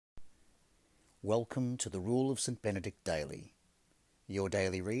Welcome to the Rule of St. Benedict Daily, your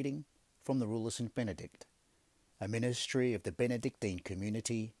daily reading from the Rule of St. Benedict, a ministry of the Benedictine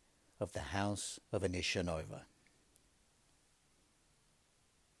community of the House of Anicia Nova.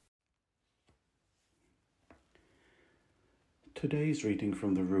 Today's reading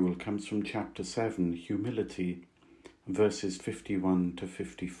from the Rule comes from chapter 7, Humility, verses 51 to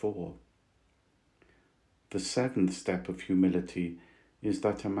 54. The seventh step of humility is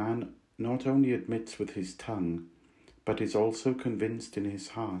that a man not only admits with his tongue, but is also convinced in his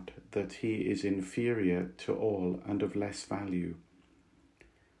heart that he is inferior to all and of less value.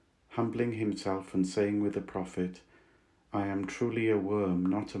 Humbling himself and saying with the prophet, "I am truly a worm,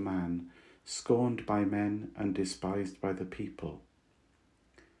 not a man, scorned by men and despised by the people.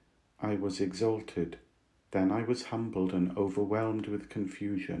 I was exalted, then I was humbled and overwhelmed with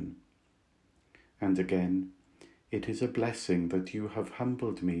confusion." And again, "It is a blessing that you have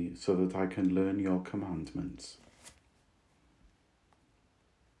humbled me so that I can learn your commandments."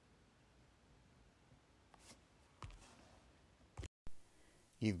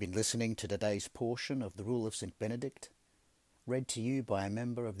 You've been listening to today's portion of the Rule of St. Benedict, read to you by a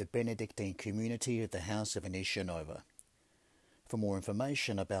member of the Benedictine community of the House of Anicia Nova. For more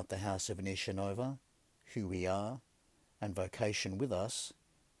information about the House of Anicia Nova, who we are, and vocation with us,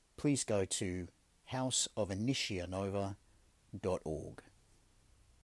 please go to houseofanicianova.org.